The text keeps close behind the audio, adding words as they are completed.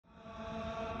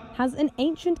has an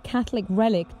ancient Catholic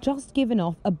relic just given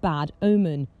off a bad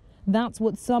omen. That's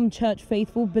what some church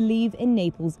faithful believe in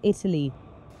Naples, Italy.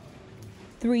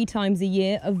 3 times a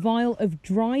year, a vial of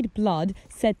dried blood,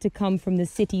 said to come from the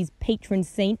city's patron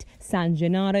saint, San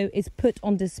Gennaro, is put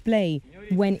on display.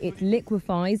 When it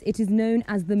liquefies, it is known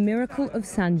as the miracle of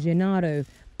San Gennaro.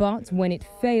 But when it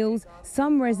fails,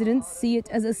 some residents see it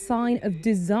as a sign of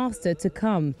disaster to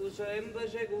come.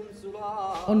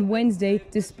 On Wednesday,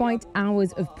 despite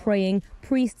hours of praying,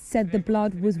 priests said the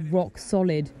blood was rock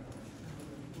solid.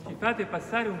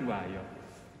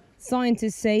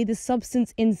 Scientists say the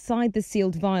substance inside the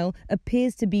sealed vial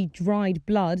appears to be dried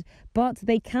blood, but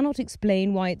they cannot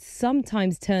explain why it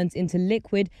sometimes turns into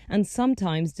liquid and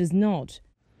sometimes does not.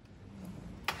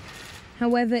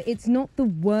 However, it's not the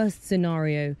worst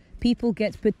scenario. People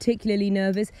get particularly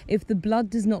nervous if the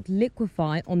blood does not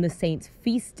liquefy on the saint's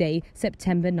feast day,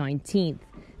 September 19th.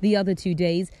 The other 2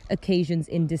 days, occasions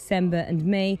in December and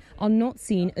May, are not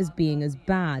seen as being as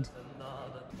bad.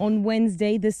 On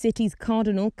Wednesday, the city's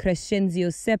Cardinal, Crescenzio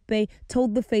Seppe,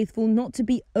 told the faithful not to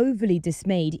be overly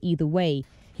dismayed either way.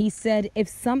 He said if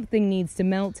something needs to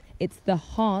melt, it's the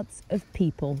hearts of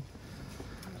people.